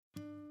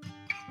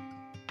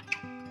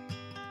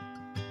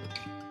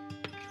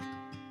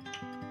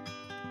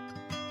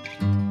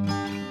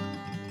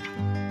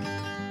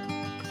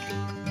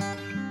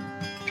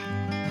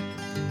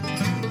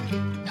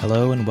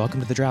Hello and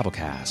welcome to the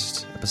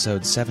Drabblecast,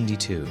 episode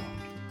 72.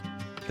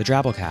 The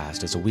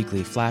Drabblecast is a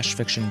weekly flash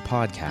fiction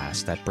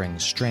podcast that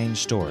brings strange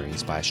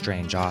stories by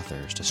strange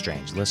authors to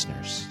strange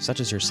listeners,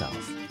 such as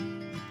yourself.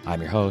 I'm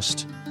your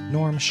host,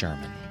 Norm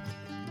Sherman.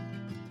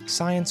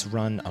 Science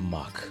run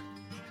amok.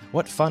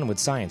 What fun would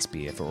science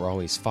be if it were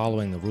always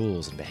following the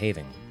rules and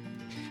behaving?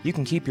 You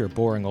can keep your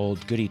boring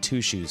old goody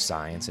two-shoes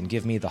science and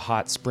give me the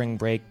hot spring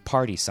break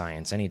party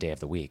science any day of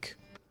the week.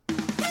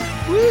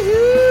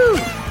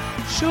 Woohoo!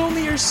 Show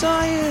me your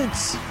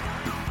science!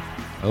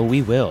 Oh,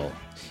 we will.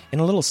 In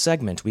a little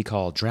segment we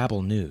call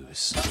Drabble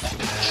News.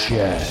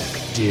 Check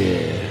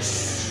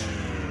this.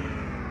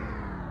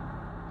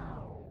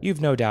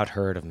 You've no doubt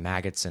heard of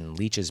maggots and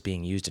leeches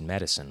being used in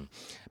medicine,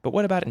 but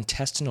what about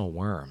intestinal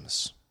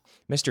worms?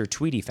 Mr.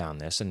 Tweedy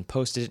found this and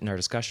posted it in our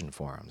discussion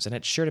forums, and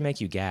it's sure to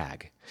make you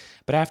gag.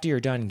 But after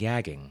you're done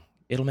gagging,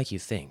 it'll make you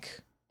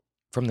think.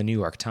 From the New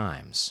York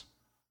Times.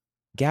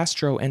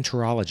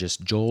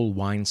 Gastroenterologist Joel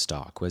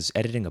Weinstock was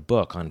editing a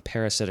book on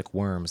parasitic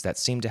worms that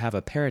seemed to have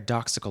a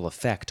paradoxical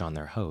effect on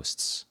their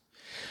hosts.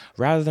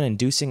 Rather than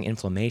inducing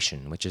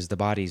inflammation, which is the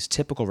body's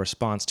typical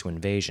response to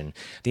invasion,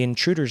 the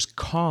intruders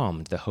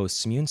calmed the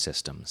host's immune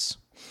systems.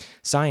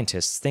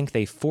 Scientists think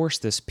they force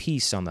this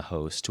peace on the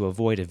host to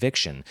avoid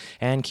eviction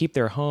and keep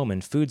their home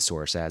and food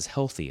source as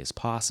healthy as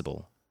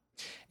possible.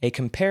 A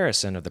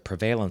comparison of the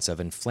prevalence of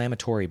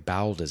inflammatory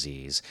bowel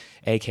disease,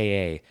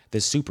 aka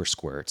the super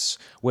squirts,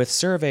 with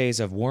surveys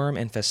of worm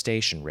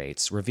infestation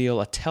rates reveal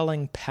a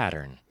telling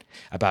pattern.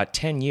 About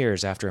 10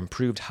 years after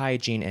improved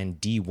hygiene and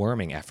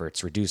deworming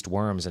efforts reduced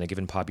worms in a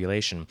given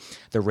population,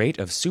 the rate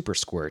of super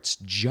squirts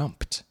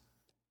jumped.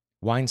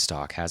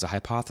 Weinstock has a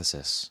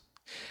hypothesis.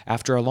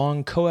 After a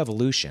long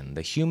coevolution,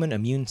 the human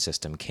immune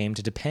system came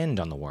to depend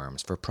on the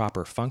worms for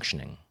proper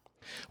functioning.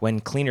 When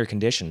cleaner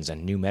conditions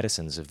and new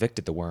medicines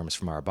evicted the worms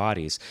from our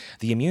bodies,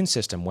 the immune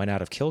system went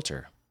out of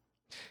kilter.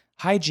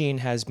 Hygiene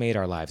has made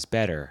our lives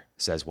better,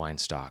 says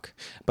Weinstock,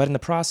 but in the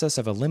process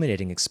of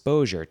eliminating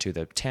exposure to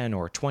the 10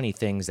 or 20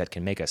 things that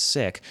can make us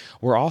sick,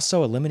 we're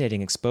also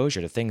eliminating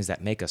exposure to things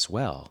that make us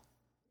well.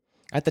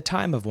 At the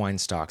time of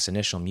Weinstock's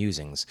initial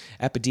musings,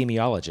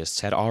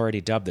 epidemiologists had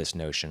already dubbed this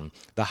notion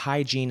the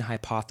hygiene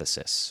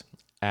hypothesis.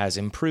 As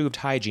improved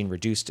hygiene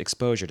reduced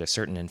exposure to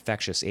certain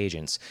infectious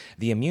agents,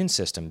 the immune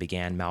system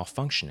began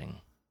malfunctioning.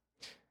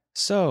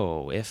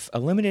 So, if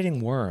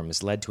eliminating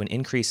worms led to an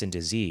increase in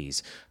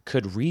disease,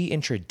 could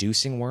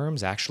reintroducing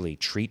worms actually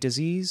treat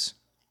disease?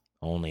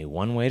 Only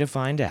one way to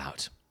find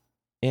out.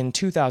 In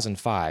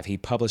 2005, he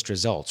published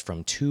results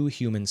from 2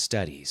 human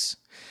studies.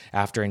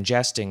 After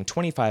ingesting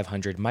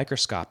 2,500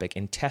 microscopic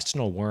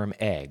intestinal worm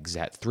eggs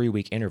at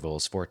 3-week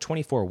intervals for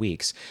 24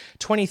 weeks,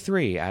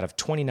 23 out of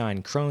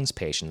 29 Crohn's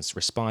patients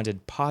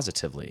responded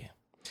positively.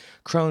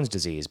 Crohn's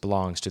disease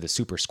belongs to the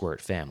super squirt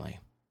family.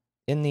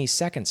 In the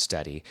second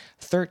study,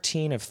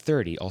 13 of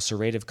 30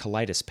 ulcerative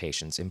colitis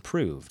patients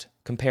improved,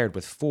 compared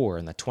with 4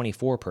 in the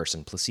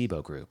 24-person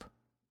placebo group.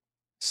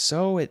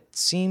 So it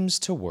seems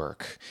to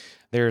work.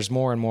 There's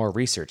more and more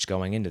research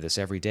going into this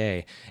every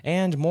day,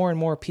 and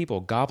more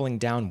people gobbling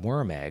down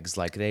worm eggs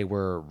like they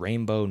were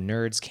rainbow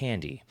nerds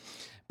candy.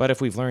 But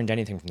if we've learned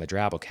anything from the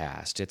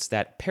Drabblecast, it's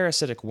that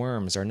parasitic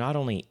worms are not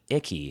only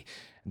icky,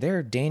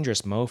 they're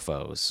dangerous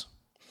mofos.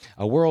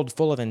 A world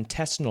full of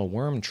intestinal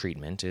worm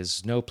treatment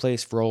is no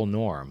place for old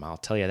Norm, I'll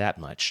tell you that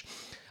much.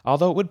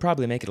 Although it would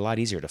probably make it a lot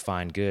easier to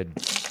find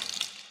good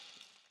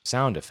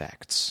sound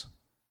effects.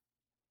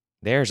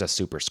 There's a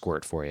super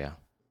squirt for you.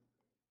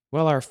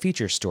 Well, our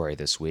feature story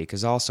this week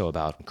is also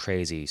about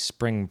crazy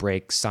spring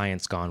break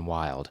science gone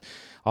wild,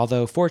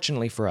 although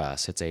fortunately for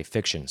us, it's a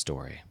fiction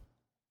story.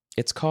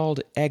 It's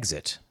called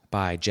Exit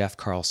by Jeff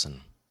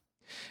Carlson.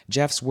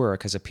 Jeff's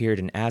work has appeared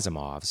in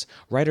Asimov's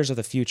Writers of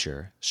the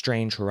Future,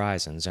 Strange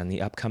Horizons, and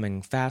the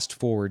upcoming Fast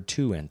Forward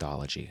 2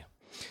 anthology.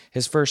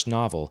 His first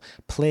novel,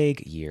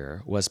 Plague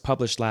Year, was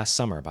published last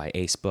summer by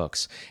Ace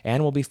Books,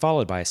 and will be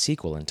followed by a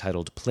sequel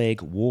entitled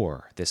Plague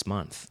War this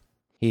month.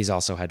 He's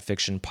also had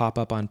fiction pop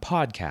up on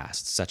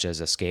podcasts such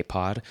as Escape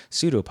Pod,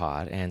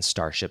 Pseudopod, and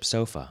Starship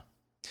Sofa.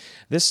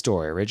 This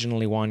story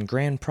originally won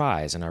grand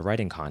prize in a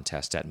writing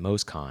contest at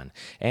MoseCon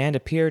and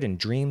appeared in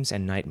Dreams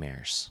and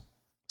Nightmares.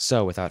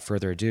 So, without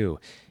further ado,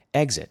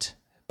 Exit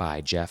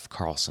by Jeff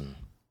Carlson.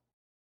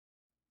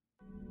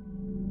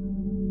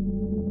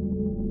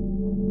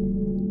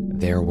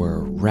 There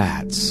were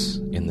rats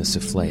in the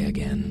souffle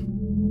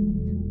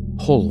again.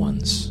 Whole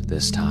ones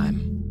this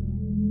time.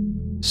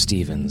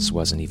 Stevens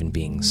wasn't even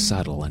being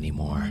subtle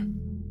anymore.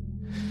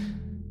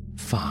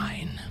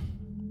 Fine.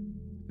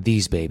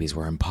 These babies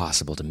were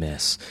impossible to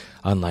miss,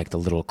 unlike the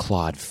little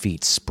clawed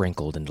feet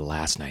sprinkled into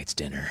last night's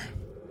dinner.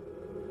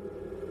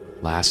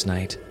 Last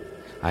night,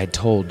 I'd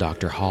told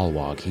Dr.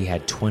 Hallwag he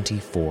had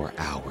 24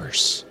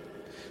 hours.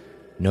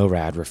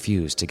 NORAD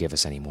refused to give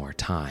us any more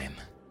time.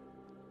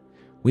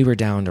 We were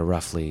down to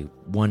roughly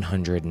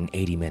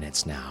 180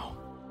 minutes now,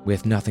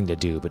 with nothing to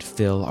do but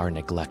fill our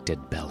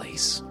neglected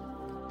bellies.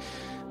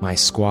 My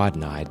squad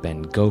and I had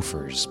been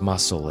gophers,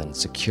 muscle, and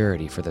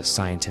security for the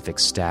scientific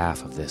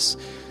staff of this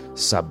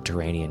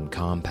subterranean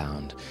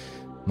compound,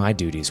 my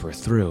duties were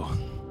through.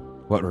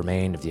 What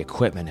remained of the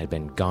equipment had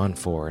been gone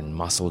for and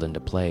muscled into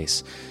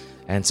place,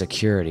 and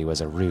security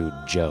was a rude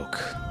joke.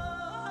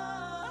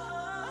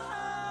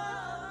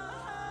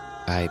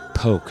 I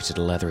poked at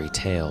a leathery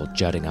tail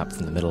jutting up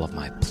from the middle of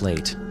my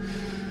plate.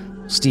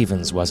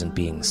 Stevens wasn't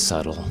being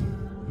subtle.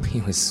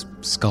 He was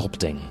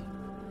sculpting.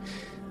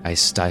 I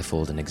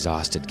stifled an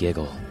exhausted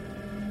giggle.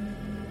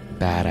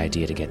 Bad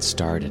idea to get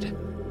started.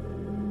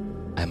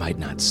 I might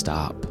not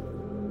stop.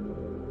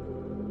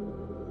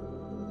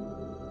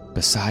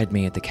 Beside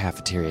me at the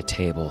cafeteria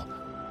table,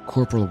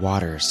 Corporal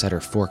Waters set her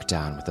fork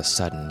down with a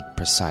sudden,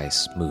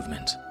 precise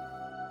movement.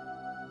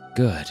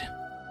 Good,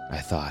 I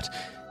thought.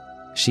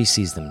 She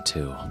sees them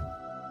too.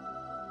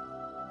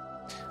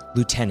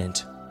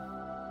 Lieutenant,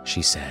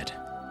 she said.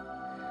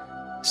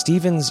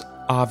 Stevens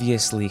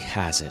obviously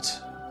has it,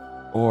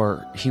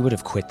 or he would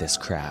have quit this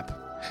crap.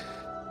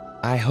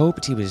 I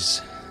hoped he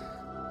was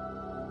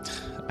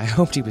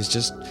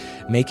just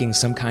making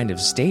some kind of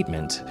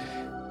statement.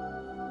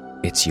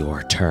 It's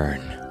your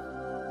turn.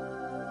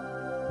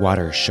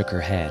 Waters shook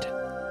her head.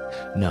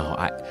 No,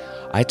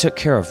 I took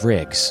care of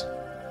Riggs.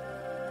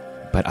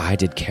 But I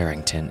did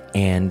Carrington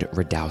and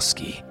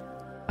Radowski.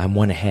 I'm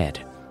one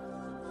ahead.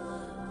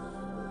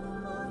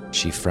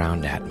 She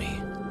frowned at me,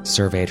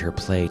 surveyed her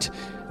plate,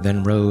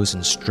 then rose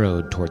and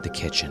strode toward the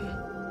kitchen.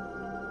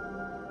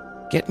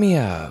 Get me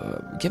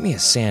a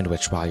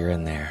sandwich while you're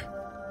in there,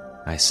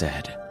 I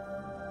said.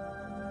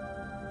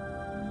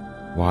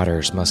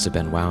 Waters must have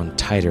been wound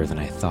tighter than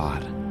I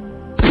thought.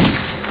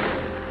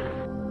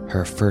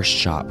 Her first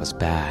shot was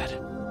bad.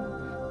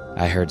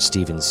 I heard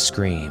Stevens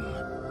scream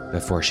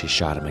before she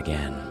shot him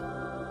again.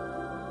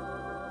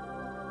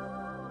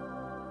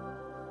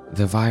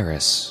 The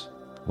virus,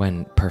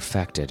 when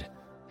perfected,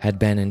 had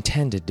been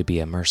intended to be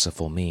a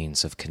merciful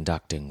means of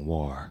conducting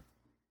war,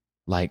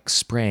 like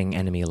spraying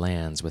enemy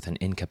lands with an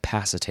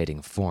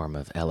incapacitating form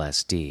of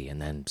LSD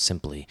and then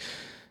simply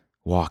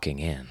walking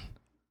in.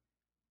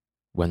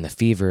 When the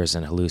fevers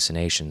and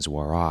hallucinations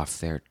wore off,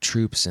 their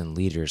troops and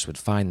leaders would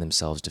find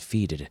themselves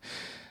defeated,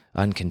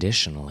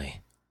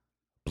 unconditionally,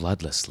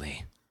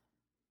 bloodlessly.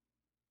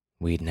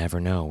 We'd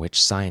never know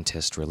which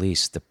scientist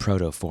released the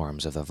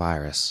protoforms of the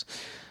virus,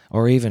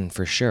 or even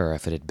for sure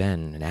if it had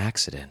been an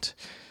accident.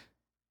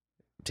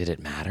 Did it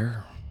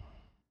matter?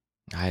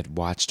 I had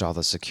watched all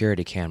the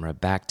security camera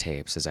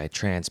backtapes as I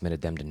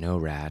transmitted them to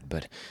NORAD,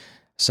 but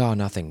saw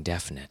nothing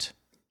definite.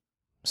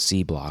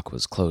 C-Block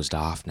was closed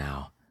off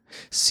now,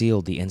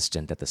 sealed the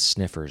instant that the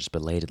sniffers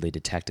belatedly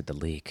detected the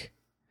leak.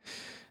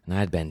 And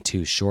I'd been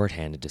too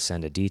shorthanded to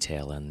send a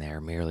detail in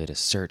there merely to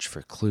search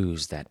for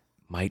clues that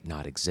might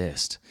not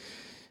exist.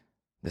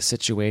 The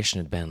situation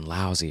had been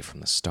lousy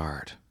from the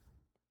start.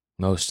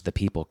 Most of the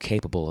people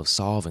capable of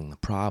solving the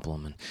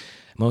problem and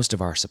most of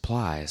our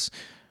supplies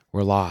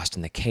were lost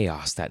in the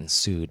chaos that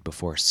ensued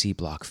before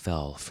C-Block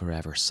fell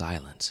forever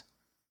silent.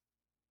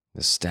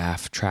 The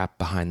staff trapped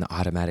behind the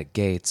automatic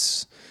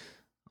gates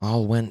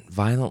all went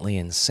violently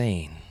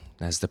insane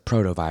as the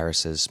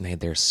protoviruses made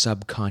their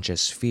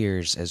subconscious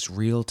fears as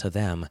real to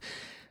them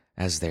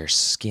as their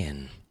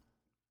skin.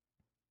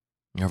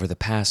 Over the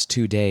past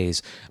 2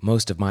 days,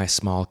 most of my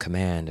small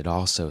command had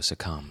also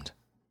succumbed.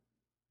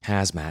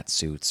 Hazmat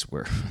suits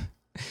were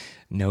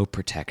no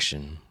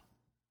protection.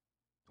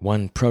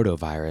 One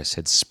protovirus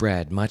had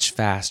spread much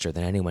faster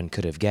than anyone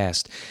could have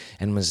guessed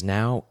and was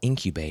now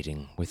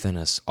incubating within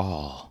us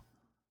all.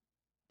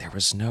 There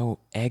was no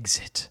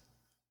exit.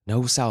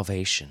 No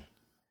salvation,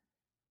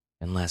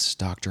 unless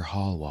Dr.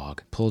 Hallwag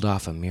pulled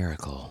off a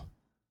miracle.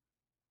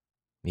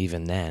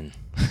 Even then,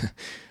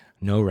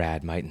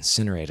 NORAD might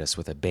incinerate us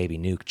with a baby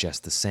nuke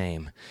just the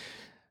same.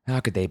 How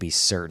could they be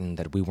certain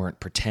that we weren't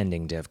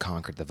pretending to have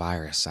conquered the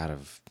virus out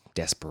of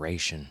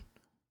desperation?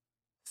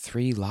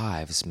 3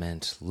 lives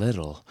meant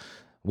little,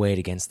 weighed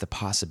against the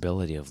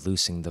possibility of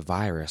loosing the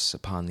virus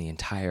upon the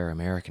entire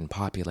American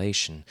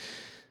population,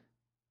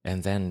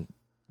 and then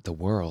the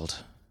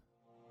world.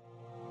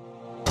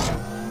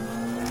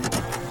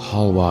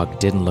 Hallwag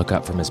didn't look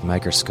up from his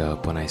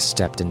microscope when I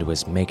stepped into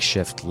his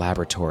makeshift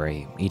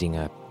laboratory, eating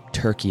a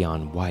turkey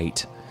on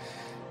white.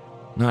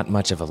 Not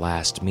much of a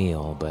last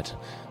meal, but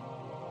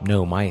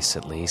no mice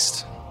at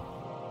least.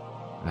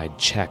 I'd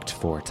checked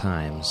 4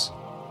 times.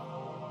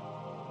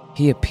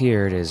 He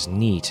appeared as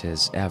neat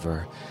as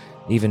ever,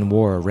 even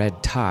wore a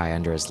red tie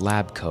under his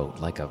lab coat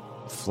like a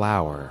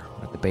flower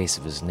at the base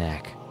of his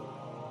neck.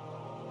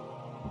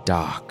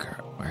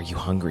 Doc, are you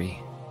hungry?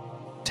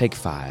 Take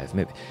 5,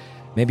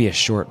 maybe a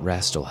short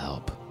rest will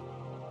help.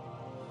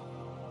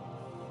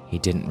 He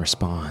didn't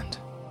respond.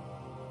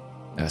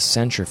 A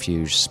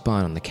centrifuge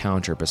spun on the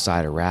counter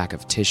beside a rack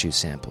of tissue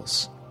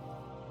samples.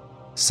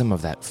 Some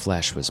of that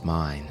flesh was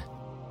mine.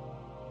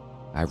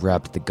 I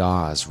rubbed the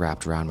gauze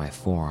wrapped around my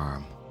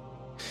forearm.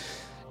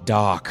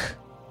 Doc!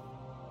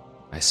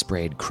 I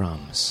sprayed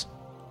crumbs.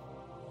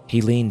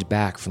 He leaned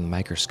back from the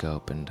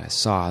microscope, and I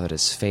saw that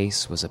his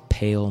face was a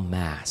pale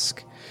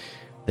mask.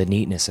 The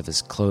neatness of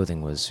his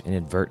clothing was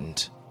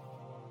inadvertent.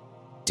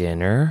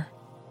 Dinner?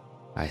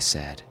 I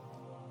said.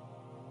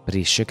 but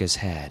he shook his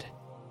head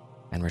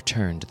and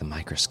returned to the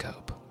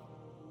microscope.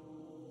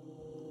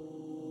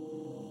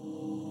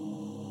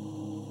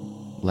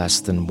 Less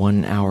than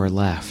 1 hour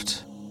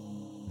left.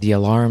 The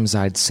alarms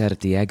I'd set at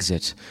the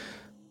exit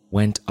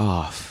went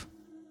off.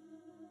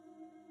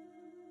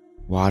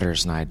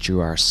 Waters and I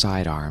drew our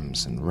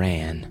sidearms and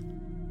ran.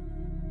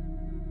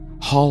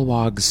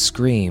 Hallwag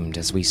screamed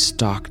as we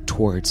stalked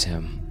towards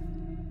him.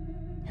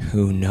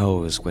 Who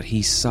knows what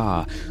he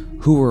saw,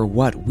 who or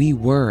what we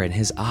were in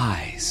his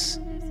eyes.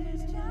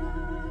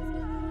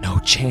 "No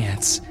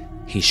chance,"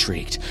 he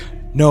shrieked.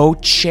 "No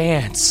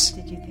chance!"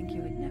 Did you think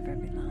you would never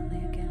be lonely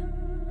again?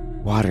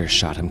 Waters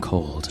shot him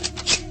cold. Did you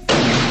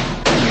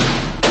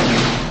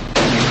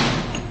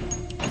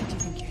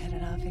think you had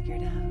it all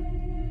figured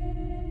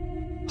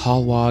out?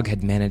 Hallwag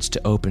had managed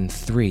to open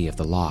 3 of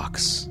the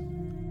locks.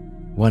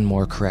 One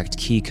more correct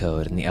key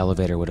code and the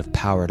elevator would have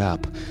powered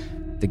up.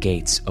 The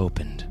gates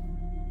opened.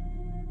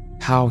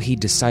 How he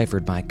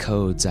deciphered my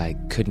codes, I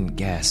couldn't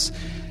guess.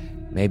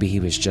 Maybe he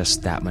was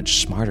just that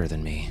much smarter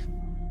than me.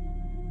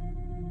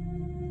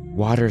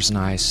 Waters and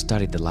I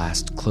studied the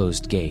last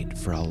closed gate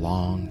for a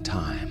long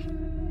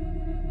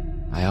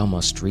time. I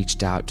almost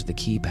reached out to the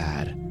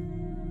keypad,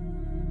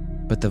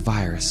 but the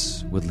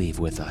virus would leave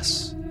with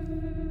us.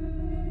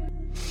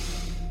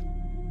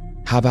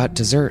 "How about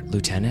dessert,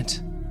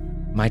 Lieutenant?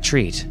 My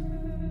treat,"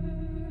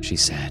 she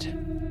said.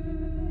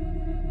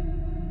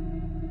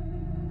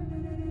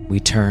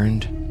 We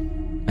turned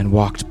and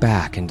walked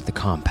back into the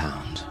compound.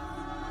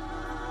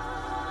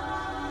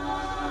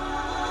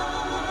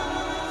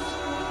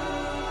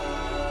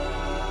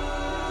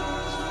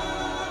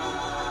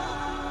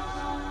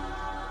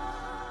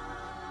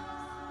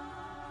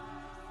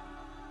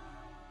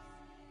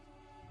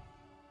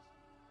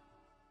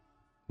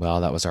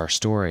 Well, that was our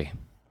story.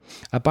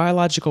 A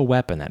biological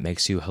weapon that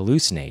makes you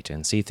hallucinate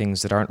and see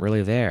things that aren't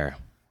really there.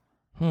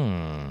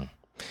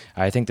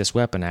 I think this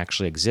weapon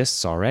actually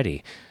exists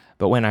already,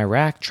 but when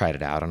Iraq tried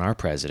it out on our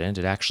president,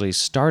 it actually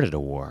started a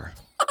war.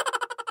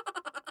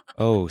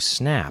 Oh,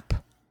 snap.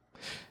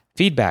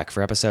 Feedback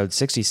for episode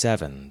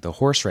 67, The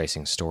Horse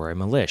Racing Story,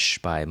 Milish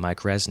by Mike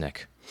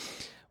Resnick.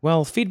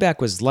 Well,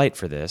 feedback was light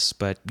for this,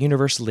 but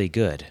universally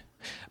good.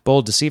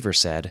 Bold Deceiver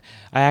said,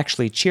 "I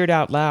actually cheered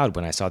out loud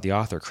when I saw the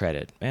author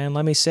credit, and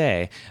let me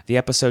say, the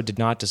episode did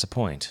not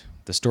disappoint.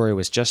 The story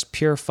was just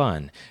pure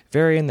fun,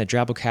 very in the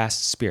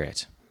Drabblecast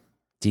spirit."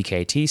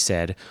 DKT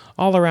said,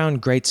 "All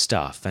around great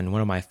stuff, and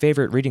one of my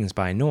favorite readings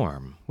by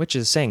Norm, which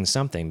is saying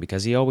something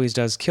because he always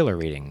does killer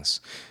readings.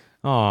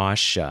 Aw,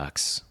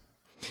 shucks."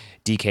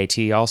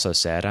 DKT also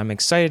said, "I'm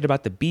excited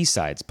about the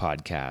B-Sides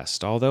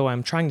podcast, although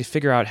I'm trying to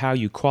figure out how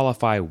you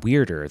qualify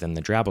weirder than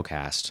the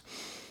Drabblecast."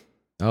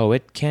 Oh,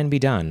 it can be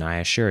done, I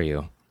assure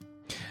you.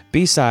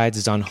 B-Sides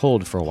is on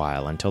hold for a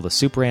while until the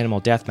Super Animal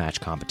Deathmatch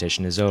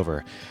competition is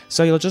over,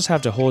 so you'll just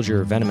have to hold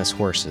your venomous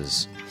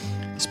horses.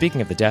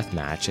 Speaking of the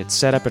deathmatch, it's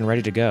set up and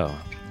ready to go.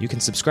 You can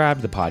subscribe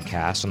to the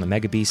podcast on the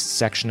Mega Beasts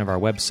section of our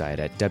website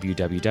at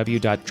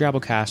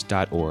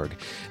www.drabblecast.org,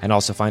 and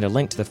also find a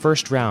link to the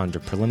first round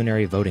of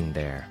preliminary voting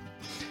there.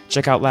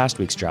 Check out last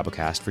week's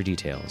Drabblecast for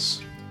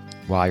details.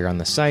 While you're on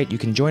the site, you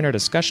can join our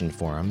discussion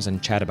forums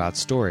and chat about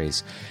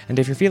stories, and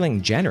if you're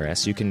feeling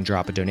generous, you can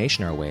drop a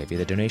donation our way via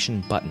the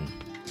donation button.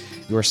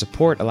 Your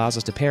support allows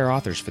us to pay our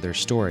authors for their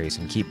stories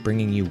and keep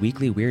bringing you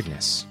weekly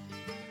weirdness.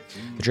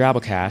 The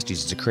Drabblecast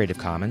uses a Creative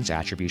Commons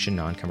Attribution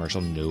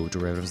Non-Commercial No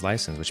Derivatives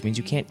license, which means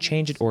you can't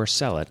change it or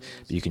sell it,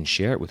 but you can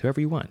share it with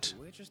whoever you want.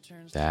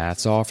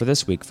 That's all for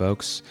this week,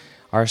 folks.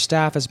 Our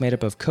staff is made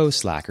up of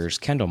co-slackers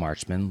Kendall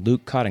Marchman,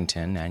 Luke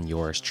Coddington, and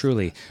yours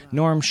truly,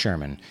 Norm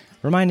Sherman,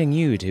 reminding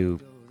you to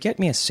get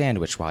me a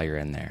sandwich while you're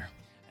in there.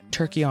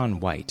 Turkey on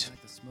white.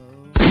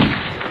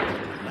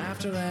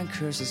 Laughter and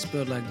curses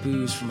spilled like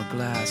booze from a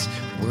glass.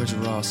 Words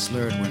were all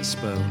slurred when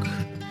spoke.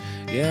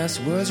 Yes,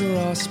 words were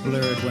all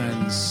blurred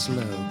when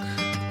sloke.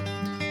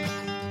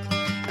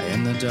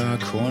 In the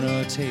dark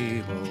corner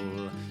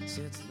table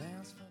sits